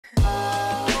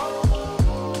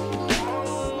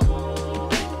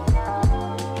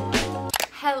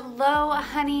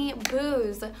honey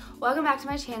boos, welcome back to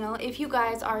my channel. If you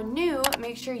guys are new,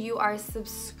 make sure you are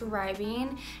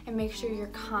subscribing and make sure you're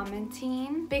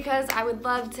commenting because I would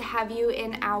love to have you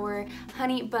in our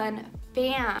honey bun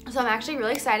fam. So I'm actually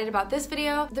really excited about this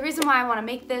video. The reason why I want to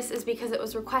make this is because it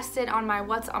was requested on my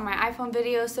what's on my iPhone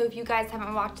video. So if you guys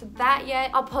haven't watched that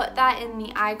yet, I'll put that in the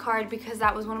iCard because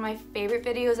that was one of my favorite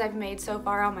videos I've made so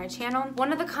far on my channel.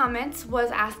 One of the comments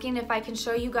was asking if I can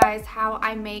show you guys how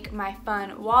I make my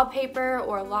fun wallpaper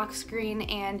or lock screen,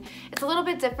 and it's a little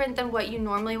bit different than what you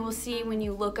normally will see when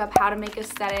you look up how to make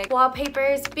aesthetic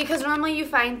wallpapers, because normally you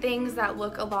find things that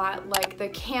look a lot like the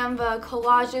Canva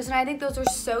collages, and I think those are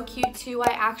so cute too.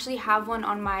 I actually have one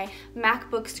on my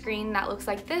MacBook screen that looks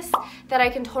like this that I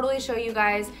can totally show you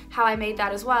guys how I made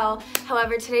that as well.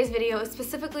 However, today's video is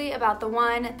specifically about the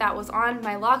one that was on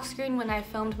my lock screen when I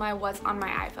filmed my what's on my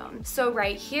iPhone. So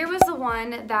right here was the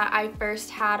one that I first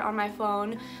had on my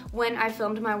phone when I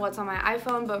filmed my what's on my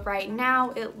iPhone, but right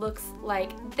now it looks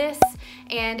like this,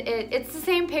 and it's the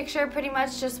same picture pretty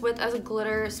much, just with a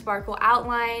glitter sparkle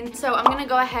outline. So I'm gonna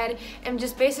go ahead and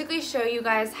just basically show you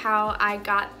guys how I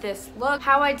got this look,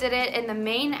 how I did it, and the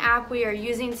main app we are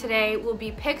using today will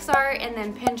be Picsart and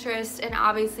then Pinterest, and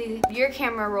obviously your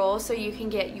camera roll so you can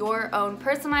get your own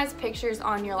personalized pictures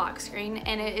on your lock screen,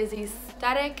 and it is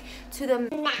aesthetic to the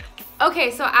max.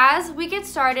 Okay, so as we get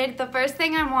started, the first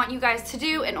thing I want you guys to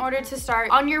do in order to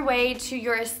start on your way to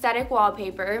your aesthetic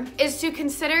wallpaper is to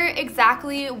consider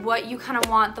exactly what you kind of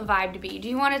want the vibe to be. Do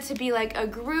you want it to be like a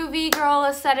groovy girl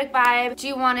aesthetic vibe? Do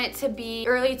you want it to be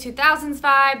early 2000s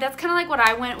vibe? That's kind of like what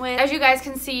I went with, as you guys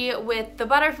can see with the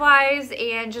butterflies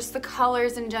and just the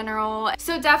colors in general.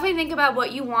 So definitely think about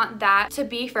what you want that to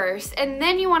be first, and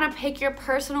then you want to pick your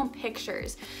personal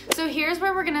pictures. So here's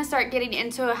where we're gonna start getting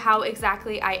into how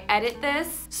exactly I edit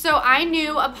this. So I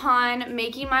knew upon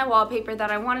making my wallpaper that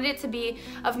I wanted it to be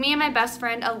of me and my best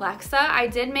friend Alexa. I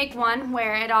did make one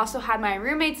where it also had my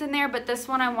roommates in there, but this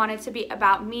one I wanted to be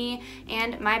about me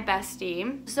and my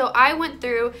bestie. So I went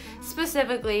through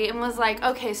specifically and was like,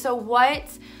 okay, so what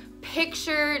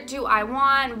picture do I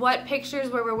want? What pictures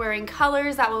where we're wearing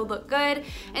colors that will look good?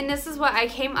 And this is what I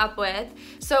came up with.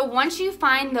 So once you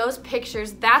find those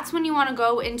pictures, that's when you want to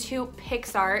go into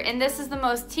Picsart, and this is the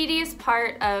most tedious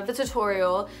part of the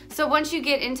tutorial. So once you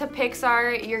get into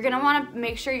Picsart, you're gonna want to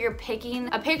make sure you're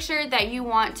picking a picture that you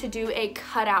want to do a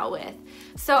cutout with.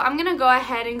 So I'm gonna go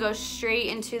ahead and go straight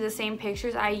into the same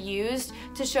pictures I used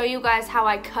to show you guys how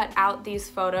I cut out these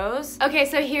photos. Okay,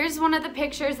 so here's one of the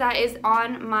pictures that is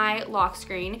on my lock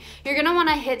screen. You're gonna want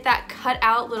to hit that cut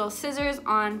out little scissors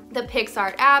on the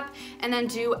Picsart app and then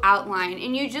do outline,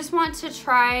 and you just want to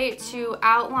try to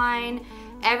outline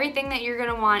everything that you're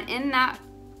gonna want in that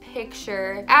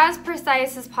picture as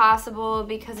precise as possible,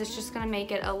 because it's just gonna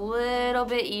make it a little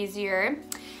bit easier.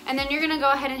 And then you're gonna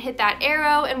go ahead and hit that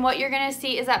arrow, and what you're gonna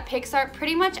see is that Picsart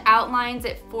pretty much outlines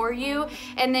it for you,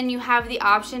 and then you have the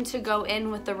option to go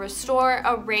in with the restore,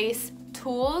 erase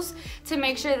tools to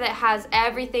make sure that it has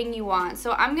everything you want.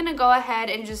 So I'm gonna go ahead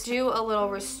and just do a little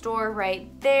restore right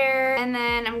there, and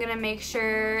then I'm gonna make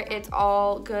sure it's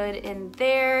all good in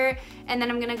there, and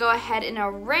then I'm gonna go ahead and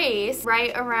erase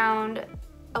right around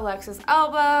Alexa's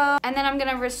elbow, and then I'm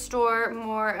gonna restore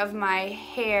more of my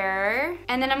hair,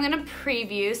 and then I'm gonna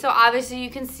preview. So obviously you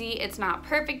can see it's not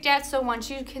perfect yet, so once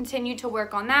you continue to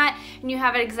work on that and you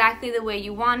have it exactly the way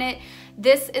you want it,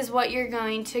 this is what you're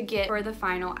going to get for the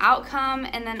final outcome.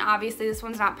 And then obviously this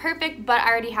one's not perfect, but I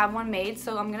already have one made,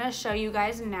 so I'm gonna show you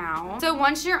guys now. So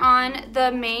once you're on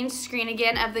the main screen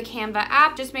again of the Canva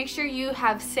app, just make sure you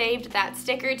have saved that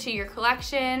sticker to your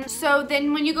collection. So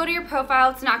then when you go to your profile,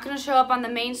 it's not gonna show up on the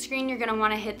main screen. You're gonna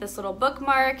wanna hit this little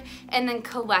bookmark and then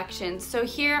collections. So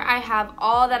here I have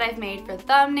all that I've made for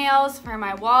thumbnails, for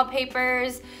my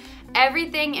wallpapers,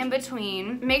 everything in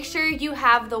between. Make sure you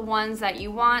have the ones that you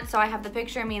want. So I have the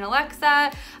picture of me and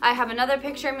Alexa, I have another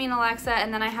picture of me and Alexa,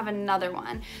 and then I have another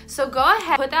one. So go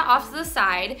ahead, put that off to the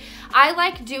side. I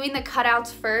like doing the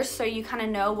cutouts first so you kind of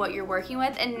know what you're working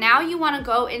with, and now you want to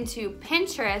go into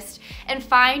Pinterest and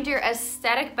find your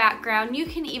aesthetic background. You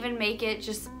can even make it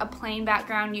just a plain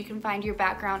background. You can find your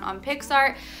background on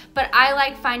Picsart, but I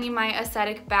like finding my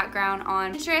aesthetic background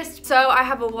on Pinterest. So I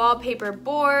have a wallpaper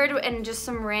board and just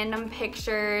some random some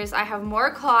pictures. I have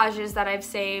more collages that I've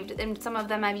saved, and some of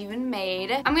them I've even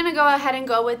made. I'm gonna go ahead and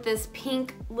go with this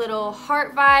pink little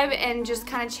heart vibe and just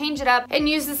kind of change it up and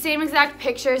use the same exact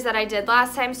pictures that I did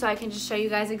last time, so I can just show you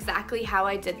guys exactly how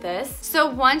I did this. So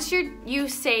once you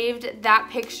saved that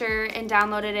picture and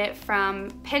downloaded it from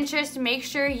Pinterest, make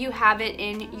sure you have it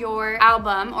in your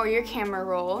album or your camera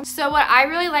roll. So what I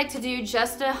really like to do,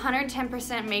 just to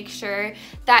 110% make sure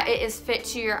that it is fit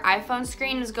to your iPhone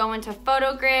screen, is go into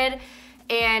Photo Grid,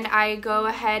 and I go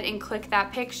ahead and click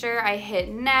that picture. I hit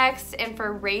next, and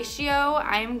for ratio,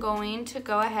 I'm going to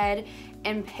go ahead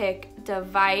and pick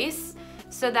device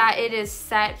so that it is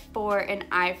set for an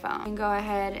iPhone. And go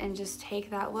ahead and just take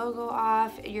that logo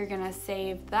off. You're gonna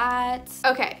save that.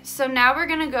 Okay, so now we're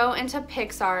gonna go into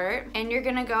picsart, and you're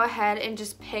gonna go ahead and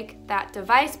just pick that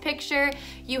device picture.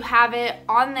 You have it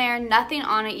on there, nothing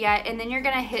on it yet, and then you're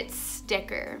gonna hit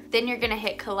sticker. Then you're gonna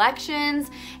hit collections,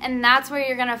 and that's where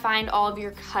you're gonna find all of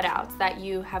your cutouts that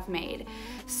you have made.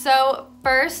 So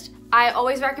first, I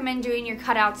always recommend doing your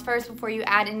cutouts first before you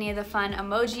add any of the fun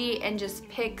emoji and just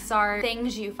picsart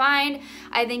things you find.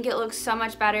 I think it looks so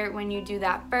much better when you do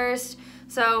that first.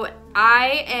 So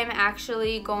I am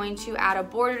actually going to add a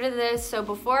border to this. So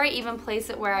before I even place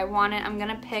it where I want it, I'm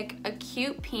gonna pick a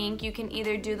cute pink. You can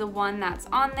either do the one that's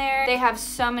on there. They have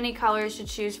so many colors to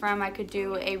choose from. I could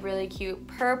do a really cute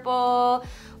purple,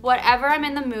 whatever I'm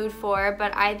in the mood for,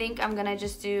 but I think I'm gonna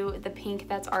just do the pink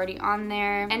that's already on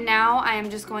there. And now I am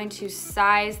just going to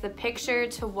size the picture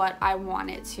to what I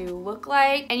want it to look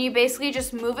like. And you basically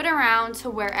just move it around to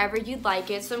wherever you'd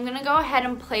like it. So I'm gonna go ahead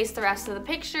and place the rest of the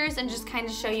pictures and just kind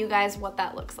of show you guys what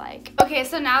that looks like. Okay,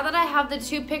 so now that I have the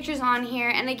two pictures on here,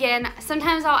 and again,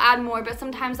 sometimes I'll add more, but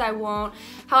sometimes I won't.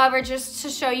 However, just to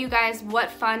show you guys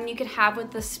what fun you could have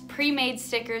with the pre-made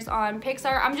stickers on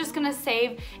Picsart, I'm just gonna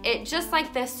save it just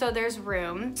like this so there's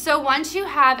room. So once you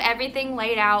have everything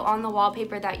laid out on the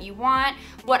wallpaper that you want,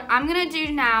 what I'm gonna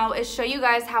do now is show you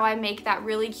guys how I make that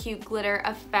really cute glitter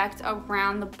effect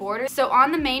around the border. So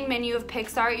on the main menu of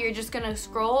Picsart, you're just gonna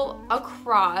scroll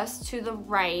across to the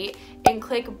right and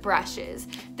click brushes.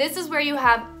 This is where you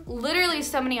have literally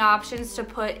so many options to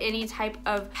put any type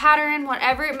of pattern,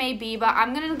 whatever it may be, but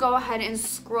I'm gonna go ahead and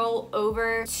scroll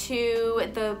over to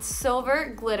the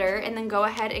silver glitter and then go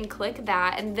ahead and click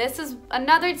that. And this is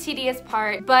another tedious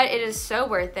part, but it is so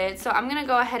worth it. So I'm gonna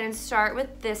go ahead and start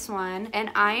with this one, and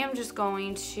I am just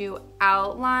going to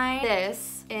outline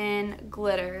this in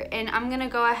glitter, and I'm gonna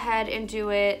go ahead and do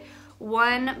it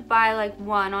one by like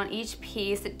one on each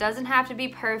piece. It doesn't have to be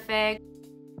perfect.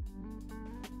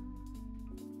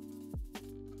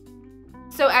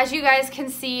 So as you guys can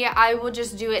see, I will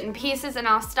just do it in pieces and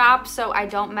I'll stop so I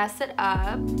don't mess it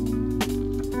up.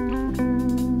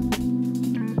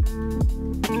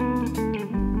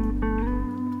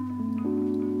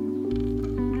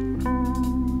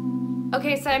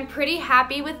 Okay, so I'm pretty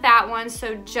happy with that one.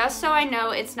 So just so I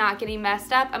know it's not getting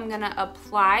messed up, I'm gonna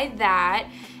apply that.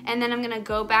 And then I'm gonna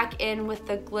go back in with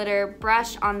the glitter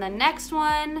brush on the next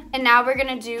one. And now we're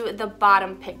gonna do the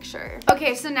bottom picture.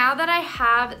 Okay, so now that I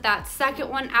have that second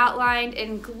one outlined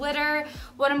in glitter,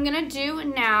 what I'm gonna do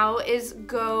now is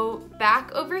go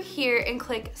back over here and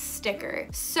click sticker.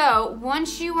 So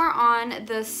once you are on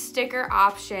the sticker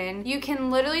option, you can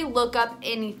literally look up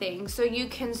anything. So you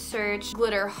can search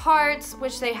glitter hearts,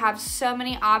 which they have so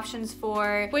many options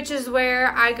for, which is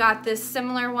where I got this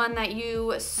similar one that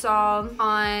you saw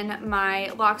on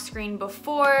my lock screen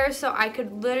before, so I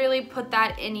could literally put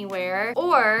that anywhere.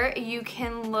 Or you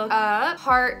can look up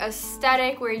heart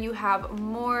aesthetic, where you have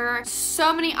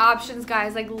so many options,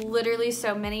 guys, like literally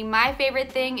so many. My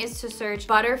favorite thing is to search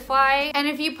butterfly, and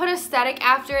if you put aesthetic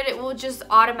after it, it will just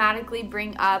automatically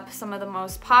bring up some of the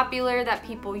most popular that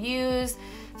people use.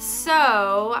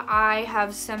 So I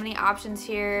have so many options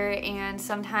here, and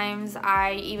sometimes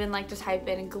I even like to type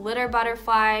in glitter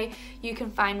butterfly. You can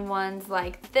find ones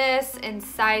like this and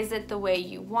size it the way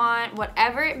you want,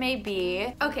 whatever it may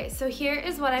be. Okay, so here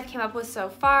is what I've came up with so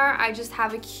far. I just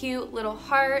have a cute little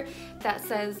heart that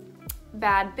says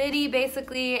bad biddy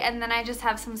basically, and then I just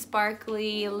have some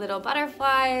sparkly little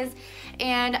butterflies,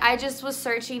 and I just was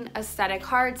searching aesthetic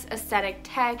hearts, aesthetic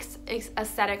text,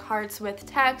 aesthetic hearts with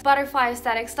text, butterfly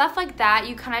aesthetic, stuff like that.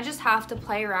 You kind of just have to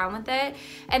play around with it,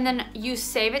 and then you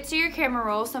save it to your camera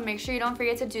roll, so make sure you don't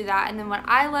forget to do that. And then what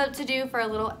I love to do for a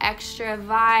little extra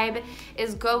vibe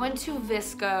is go into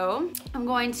VSCO. I'm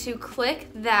going to click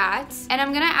that, and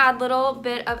I'm gonna add a little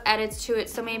bit of edits to it.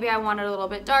 So maybe I want it a little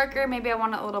bit darker, maybe I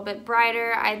want it a little bit brighter.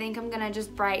 I think I'm gonna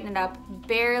just brighten it up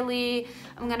barely.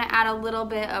 I'm gonna add a little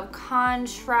bit of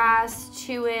contrast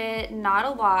to it, not a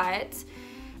lot.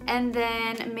 And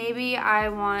then maybe I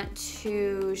want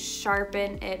to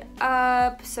sharpen it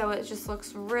up so it just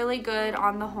looks really good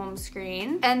on the home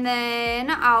screen. And then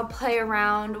I'll play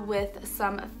around with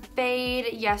some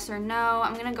fade, yes or no.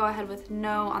 I'm gonna go ahead with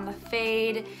no on the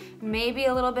fade. Maybe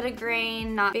a little bit of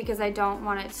grain, not because I don't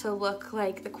want it to look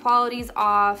like the quality's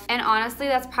off. And honestly,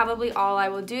 that's probably all I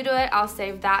will do to it. I'll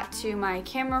save that to my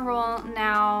camera roll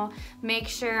now, make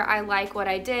sure I like what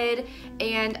I did,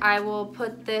 and I will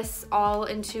put this all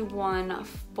into one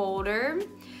folder.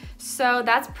 So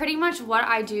that's pretty much what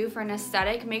I do for an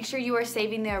aesthetic. Make sure you are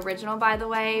saving the original, by the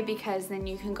way, because then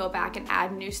you can go back and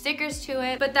add new stickers to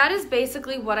it. But that is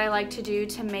basically what I like to do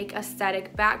to make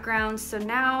aesthetic backgrounds. So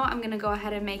now I'm gonna go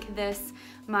ahead and make this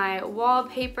my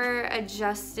wallpaper,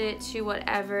 adjust it to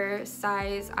whatever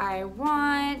size I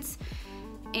want.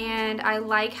 And I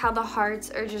like how the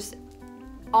hearts are just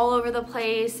all over the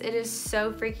place. It is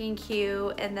so freaking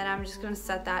cute. And then I'm just gonna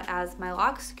set that as my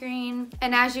lock screen.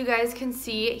 And as you guys can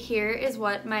see, here is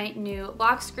what my new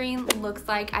lock screen looks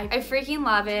like. I freaking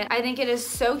love it. I think it is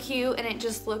so cute and it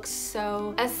just looks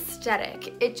so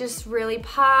aesthetic. It just really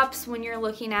pops when you're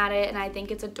looking at it, and I think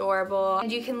it's adorable.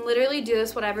 And you can literally do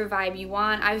this whatever vibe you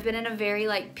want. I've been in a very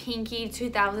like pinky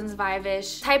 2000s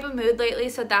vibe-ish type of mood lately,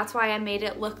 so that's why I made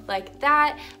it look like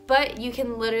that. But you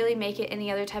can literally make it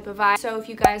any other type of vibe. So if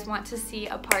you guys want to see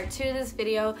a part 2 of this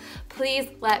video, please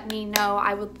let me know.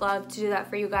 I would love to do that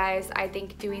for you guys. I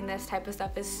think doing this type of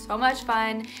stuff is so much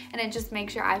fun, and it just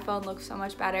makes your iPhone look so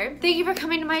much better. Thank you for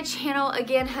coming to my channel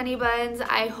again, honey buns.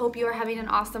 I hope you are having an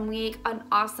awesome week, an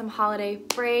awesome holiday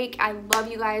break. I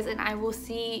love you guys, and I will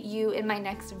see you in my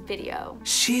next video.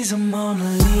 She's a Mona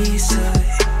Lisa.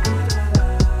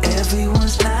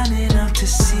 Everyone's lining up to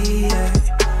see her.